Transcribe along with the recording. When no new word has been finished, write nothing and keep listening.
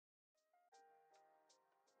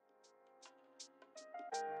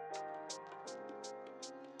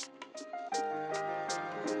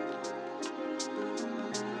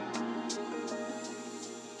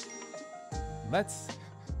let's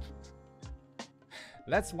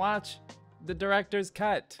watch the director's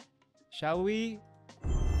cut, shall we?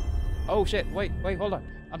 Oh shit! Wait, hold on.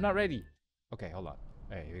 I'm not ready. Okay, hold on.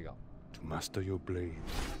 Alright, here we go. To master your blade,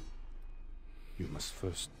 you must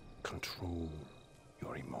first control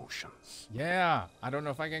your emotions. Yeah, I don't know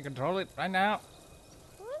if I can control it right now.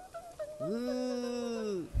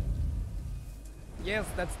 Ooh. Yes,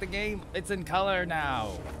 that's the game. It's in color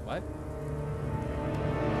now. What?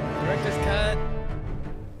 Director's cut.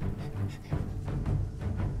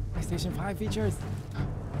 PlayStation 5 features.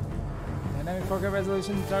 Dynamic 4K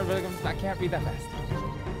resolution. I can't read that fast.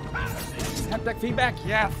 Haptic feedback.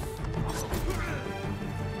 Yes.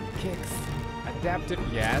 Kicks. Adaptive.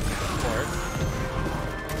 Yes, of course.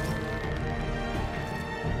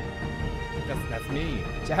 That's me.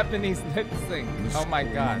 Japanese lip sync. Oh my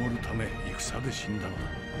god.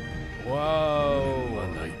 Whoa.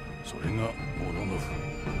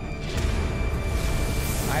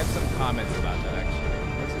 I have some comments about that actually.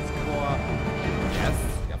 Which is cool. Yes,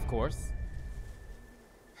 of course.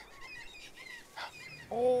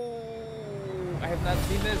 Oh, I have not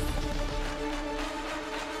seen this.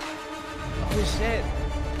 Oh shit.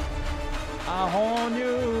 A whole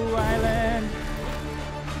new island.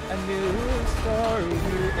 A new story,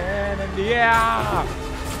 new enemy. Yeah!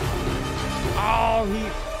 Oh,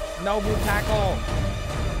 Nobu tackle.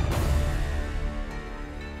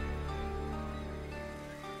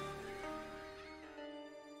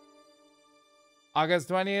 August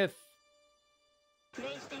 20th.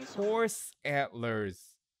 Horse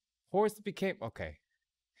antlers. Horse became okay.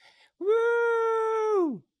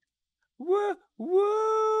 Woo! Woo!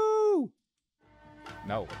 Woo!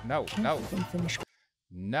 No.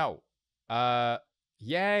 No.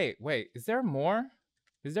 Yay. Wait, is there more?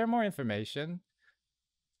 Is there more information?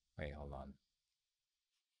 Wait, hold on.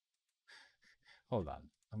 Hold on.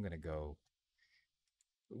 I'm gonna go.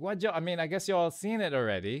 What I mean, I guess you all seen it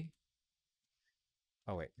already.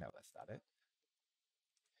 Oh wait, no, that's not it.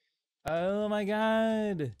 Oh my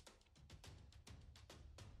god.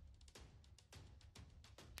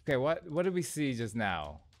 Okay, what did we see just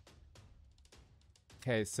now?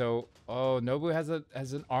 Okay, so Nobu has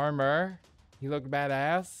an armor. He looked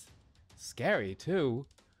badass. Scary too.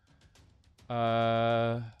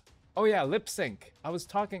 Oh yeah, lip sync. I was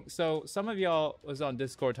talking, so some of y'all was on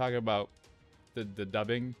Discord talking about the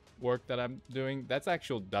dubbing work that I'm doing. That's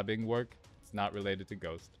actual dubbing work. It's not related to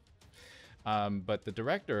Ghost. But the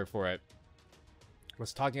director for it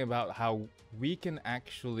was talking about how we can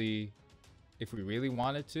actually, if we really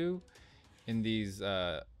wanted to, in these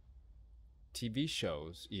TV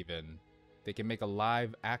shows even, they can make a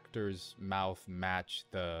live actor's mouth match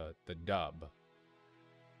the dub.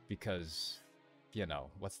 Because, you know,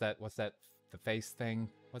 what's that the face thing?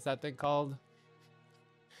 What's that thing called?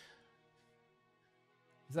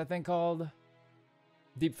 Is that thing called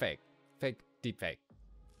deepfake? Fake deepfake.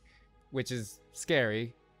 Which is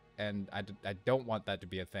scary, and I don't want that to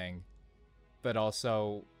be a thing. But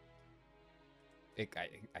also, I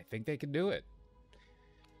think they can do it.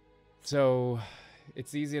 So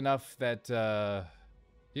it's easy enough that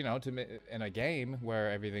you know, in a game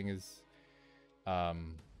where everything is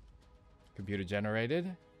computer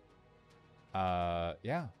generated,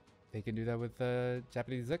 yeah, they can do that with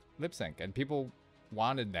Japanese lip sync, and people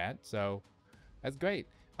wanted that, so that's great.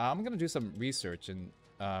 I'm gonna do some research and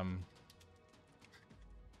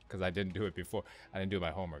because I didn't do it before. I didn't do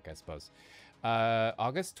my homework, I suppose.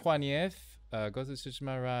 August 20th, Ghost of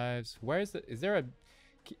Tsushima arrives. Where is it? Is there a...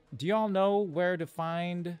 Do y'all know where to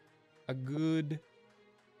find a good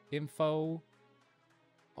info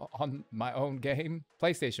on my own game?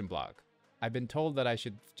 PlayStation blog. I've been told that I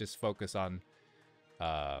should just focus on...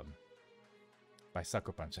 by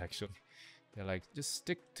Sucker Punch, actually. They're like, just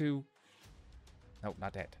stick to... No,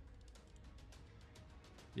 not that.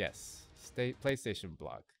 Yes, PlayStation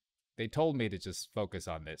blog. They told me to just focus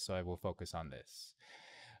on this, so I will focus on this.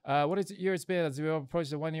 What is year it's been as we approach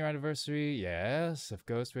the 1-year anniversary? Yes, of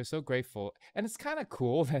course, we're so grateful, and it's kind of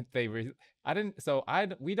cool that they. We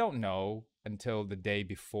don't know until the day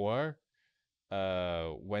before,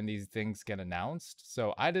 when these things get announced.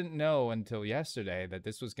 So I didn't know until yesterday that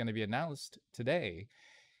this was going to be announced today.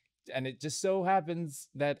 And it just so happens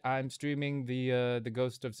that I'm streaming the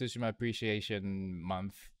Ghost of Tsushima Appreciation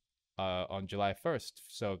Month on July 1st.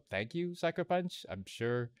 So thank you, Sucker Punch. I'm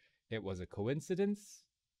sure it was a coincidence,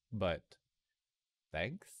 but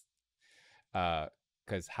thanks.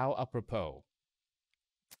 Because how apropos.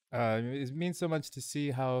 It means so much to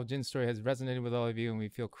see how Jin's story has resonated with all of you, and we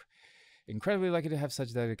feel incredibly lucky to have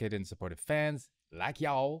such dedicated and supportive fans like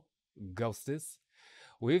y'all, Ghostess.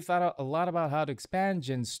 We've thought a lot about how to expand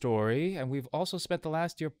Jin's story, and we've also spent the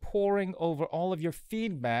last year poring over all of your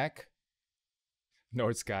feedback.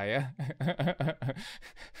 Nordskaya,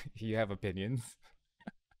 you have opinions.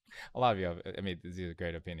 A lot of you have, I mean, these are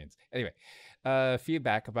great opinions. Anyway,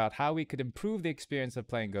 feedback about how we could improve the experience of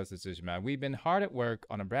playing Ghost of Tsushima. We've been hard at work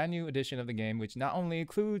on a brand new edition of the game, which not only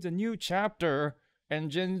includes a new chapter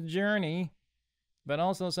in Jin's journey, but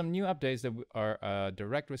also some new updates that are a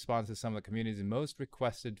direct response to some of the community's most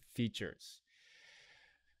requested features.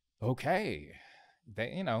 Okay.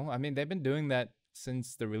 They, I mean, they've been doing that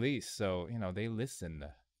since the release, so, they listen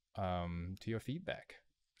to your feedback.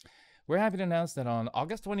 We're happy to announce that on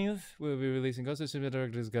August 20th, we'll be releasing Ghost of Tsushima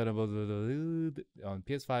Director's Cut on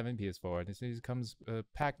PS5 and PS4. This news comes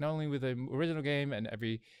packed not only with the original game and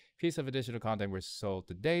every piece of additional content we're sold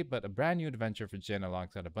to date, but a brand new adventure for Jin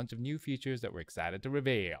alongside a bunch of new features that we're excited to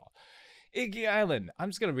reveal. Iki Island. I'm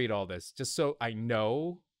just going to read all this just so I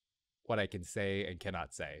know what I can say and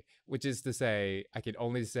cannot say, which is to say I can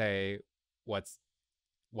only say what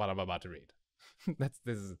I'm about to read.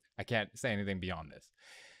 I can't say anything beyond this.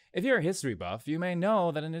 If you're a history buff, you may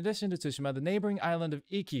know that in addition to Tsushima, the neighboring island of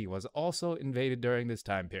Iki was also invaded during this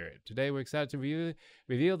time period. Today, we're excited to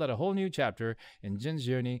reveal that a whole new chapter in Jin's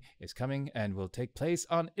journey is coming and will take place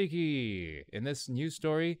on Iki. In this new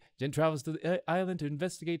story, Jin travels to the island to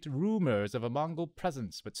investigate rumors of a Mongol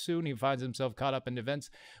presence, but soon he finds himself caught up in events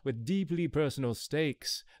with deeply personal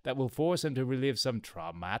stakes that will force him to relive some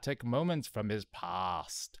traumatic moments from his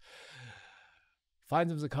past. Finds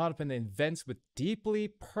himself caught up in events with deeply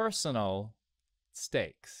personal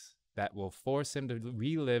stakes that will force him to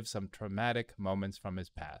relive some traumatic moments from his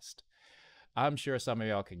past. I'm sure some of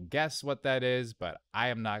y'all can guess what that is, but I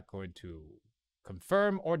am not going to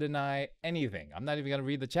confirm or deny anything. I'm not even going to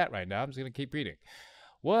read the chat right now. I'm just going to keep reading.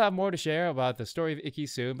 We'll have more to share about the story of Iki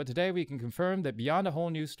soon, but today we can confirm that beyond a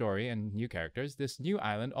whole new story and new characters, this new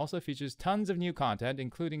island also features tons of new content,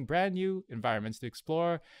 including brand new environments to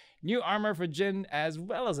explore, new armor for Jin as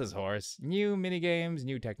well as his horse, new minigames,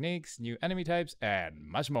 new techniques, new enemy types, and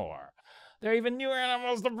much more. There are even new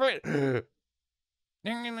animals to breed.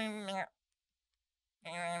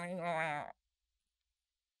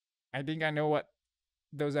 I think I know what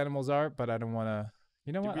those animals are, but I don't want to.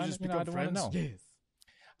 You know what? I don't want to know. Yes.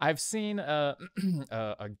 I've seen a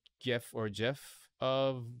GIF or GIF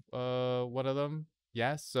of one of them.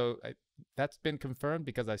 Yes, so that's been confirmed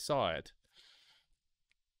because I saw it.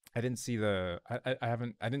 I didn't see the. I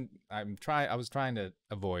haven't. I didn't. I was trying to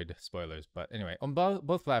avoid spoilers, but anyway, on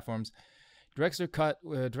both platforms, Director's Cut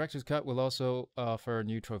will also offer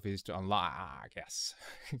new trophies to unlock. Yes,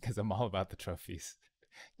 because I'm all about the trophies.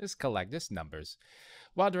 Just collect, just numbers.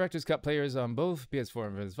 While Director's Cut players on both PS4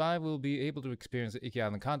 and PS5 will be able to experience the Iki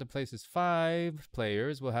Island content places, 5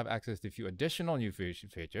 players will have access to a few additional new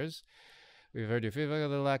features. We've heard your feedback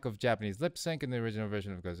of the lack of Japanese lip sync in the original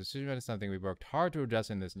version of Ghost of Tsushima is something we worked hard to address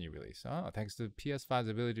in this new release. Thanks to PS5's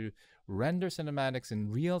ability to render cinematics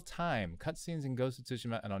in real time, cutscenes in Ghost of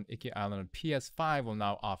Tsushima and on Iki Island on PS5 will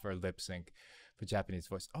now offer lip sync for Japanese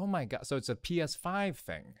voice. Oh my god, so it's a PS5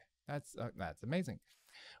 thing. That's amazing.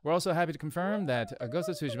 We're also happy to confirm that Ghost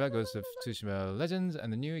of Tsushima Legends,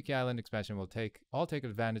 and the new Iki Island expansion will take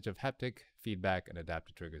advantage of haptic feedback and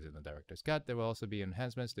adaptive triggers in the Director's Cut. There will also be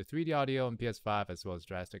enhancements to 3D audio on PS5 as well as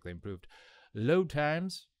drastically improved load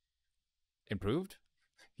times. Improved?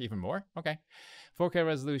 Even more? Okay. 4K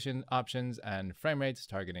resolution options and frame rates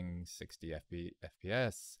targeting 60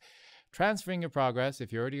 FPS. Transferring your progress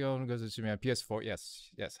if you already own Ghost of Tsushima on PS4.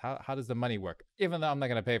 Yes. How does the money work? Even though I'm not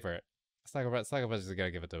going to pay for it. Psychopath is going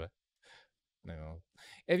to give it to me. No.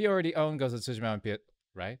 If you already own Ghost of Tsushima on PS...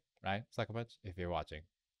 Right? Psychopath? If you're watching.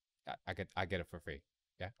 I get it for free.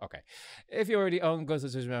 Yeah? Okay. If you already own Ghost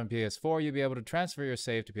of Tsushima on PS4, you'll be able to transfer your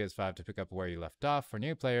save to PS5 to pick up where you left off. For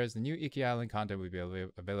new players, the new Iki Island content will be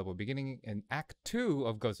available beginning in Act 2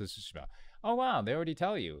 of Ghost of Tsushima. Oh wow, they already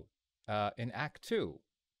tell you. In Act 2,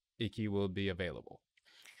 Iki will be available.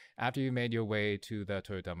 After you made your way to the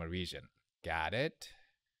Toyotama region. Got it?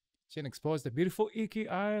 Jin explores the beautiful Iki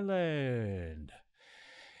Island.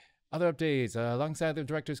 Other updates. Alongside the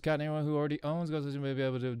Director's Cut, anyone who already owns Ghost of Tsushima will be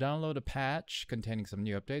able to download a patch containing some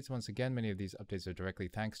new updates. Once again, many of these updates are directly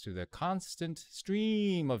thanks to the constant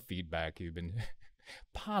stream of feedback you've been...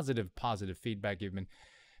 positive feedback you've been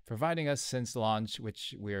providing us since launch,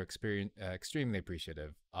 which we are extremely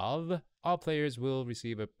appreciative of. All players will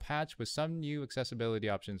receive a patch with some new accessibility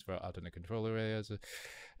options for alternate controller areas,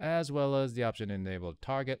 as well as the option to enable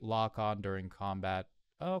target lock-on during combat.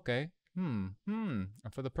 Okay. And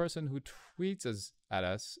for the person who tweets at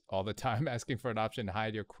us all the time asking for an option to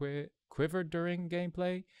hide your quiver during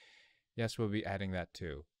gameplay, Yes, we'll be adding that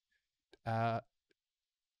too.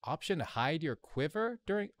 Option to hide your quiver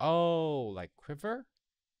during. Oh, like quiver,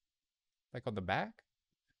 like on the back.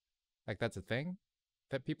 Like that's a thing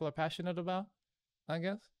that people are passionate about. I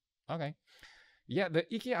guess. Okay. Yeah,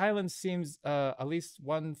 the Iki Island seems at least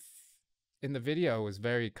one in the video was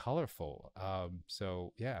very colorful.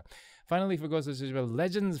 So yeah. Finally, for Ghost of Tsushima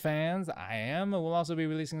Legends fans, we'll also be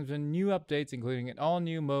releasing some new updates, including an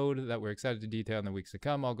all-new mode that we're excited to detail in the weeks to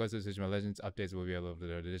come. All Ghost of Tsushima Legends updates will be able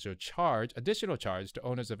to additional charge to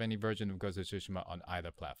owners of any version of Ghost of Tsushima on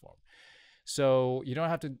either platform. So you don't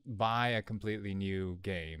have to buy a completely new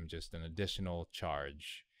game, just an additional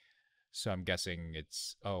charge. So I'm guessing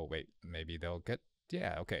it's, oh wait, maybe they'll get,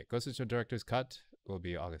 yeah, okay. Ghost of Tsushima Director's Cut will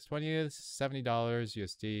be August 20th, $70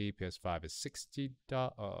 USD. PS5 is $60.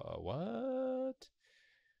 What?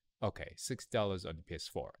 Okay, $6 on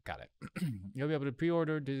PS4. Got it. You'll be able to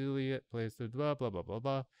pre-order digitally at PlayStation. Blah blah blah blah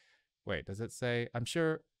blah. Wait, does it say? I'm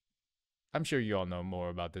sure you all know more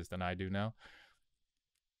about this than I do now.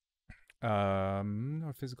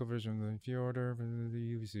 Or physical version if you order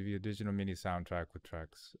the digital mini soundtrack with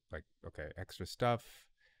tracks like okay, extra stuff.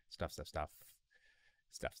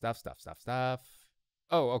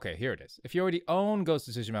 Oh, okay, here it is. If you already own Ghost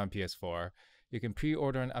of Tsushima on PS4, you can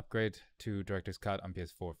pre-order an upgrade to Director's Cut on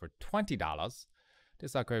PS4 for $20.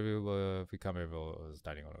 This upgrade will become available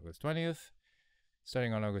starting on August 20th.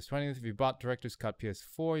 Starting on August 20th, if you bought Director's Cut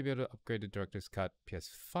PS4, you'll be able to upgrade to Director's Cut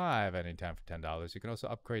PS5 at any time for $10. You can also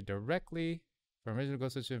upgrade directly from original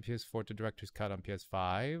Ghost of Tsushima PS4 to Director's Cut on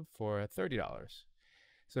PS5 for $30.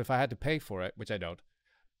 So if I had to pay for it, which I don't,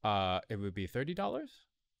 it would be $30,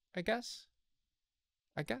 I guess.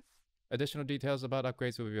 Additional details about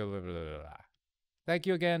upgrades will be blah, blah, blah, blah. Thank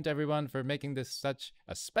you again to everyone for making this such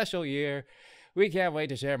a special year. We can't wait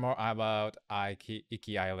to share more about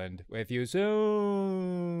Iki Island with you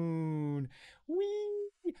soon.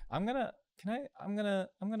 Whee! I'm gonna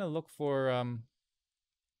look for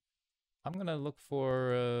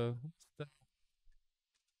what's the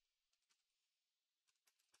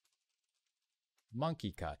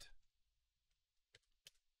monkey cut.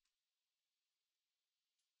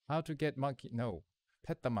 How to get monkey? No,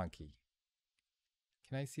 pet the monkey.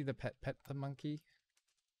 Can I see the pet the monkey?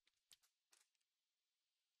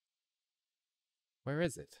 Where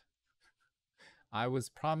is it? I was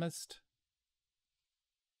promised.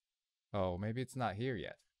 Oh, maybe it's not here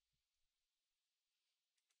yet.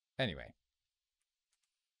 Anyway.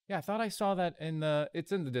 Yeah, I thought I saw that in the...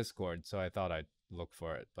 It's in the Discord, so I thought I'd look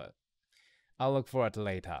for it, but I'll look for it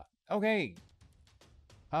later. Okay.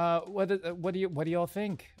 What do y'all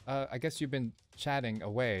think? I guess you've been chatting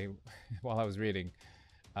away while I was reading.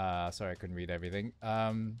 Sorry, I couldn't read everything.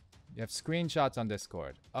 You have screenshots on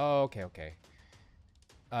Discord. Oh, okay.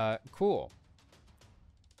 Cool.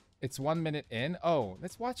 It's 1 minute in. Oh,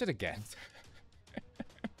 let's watch it again.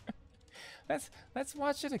 let's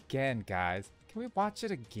watch it again, guys. Can we watch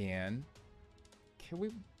it again?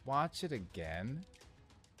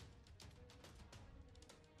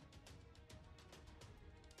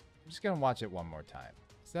 I'm just gonna watch it one more time.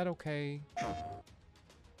 Is that okay?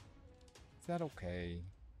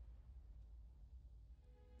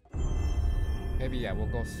 Maybe, yeah, we'll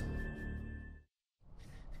go...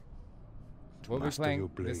 We'll be playing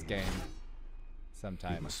this game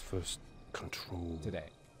sometime. You must first control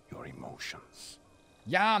today. Your emotions.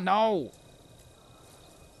 Yeah, no!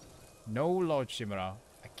 No, Lord Shimura.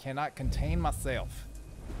 I cannot contain myself.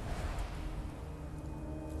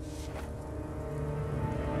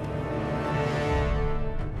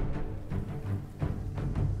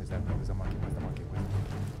 Where's the monkey?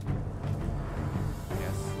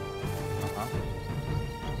 Yes.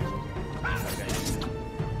 Okay.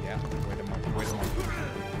 Yeah, where the monkey?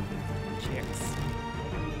 Kicks.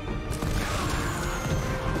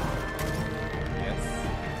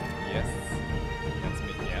 Yes. That's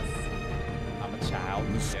me, yes. I'm a child,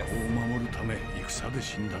 yes.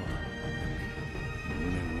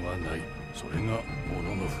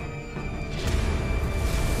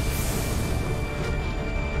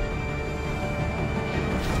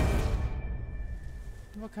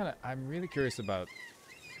 What kind of... I'm really curious about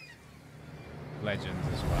Legends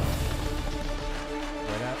as well.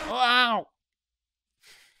 Oh, ow!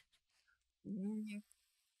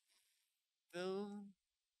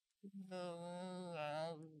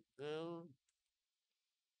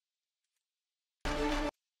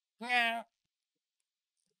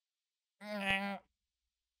 Am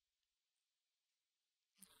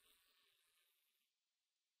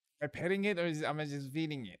I petting it or am I just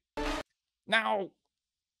feeding it? No!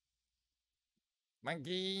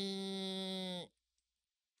 Monkey!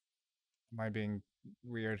 Am I being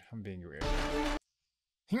weird. I'm being weird.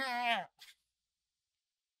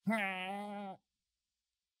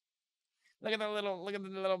 Look at the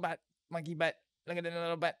little butt, monkey butt. Look at the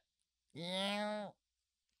little butt.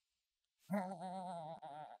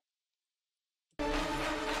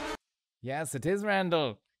 Yes, it is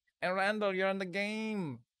Randall. And Randall, you're in the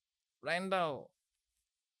game. Randall.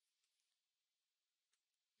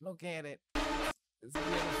 Look at it. It's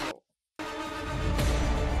beautiful.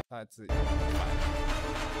 That's it. Fine.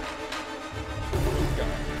 Go.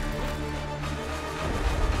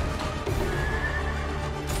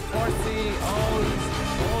 Horsey! Oh,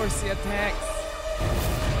 Horsey attacks!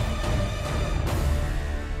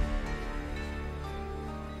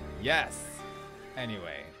 Yes!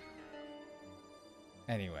 Anyway,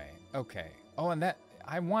 okay. Oh, and that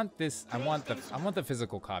I want this. I want the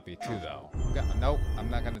physical copy too, though. Nope, I'm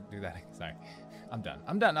not gonna do that. Sorry, I'm done.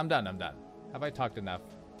 Have I talked enough?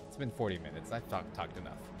 It's been 40 minutes. I've talked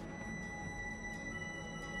enough.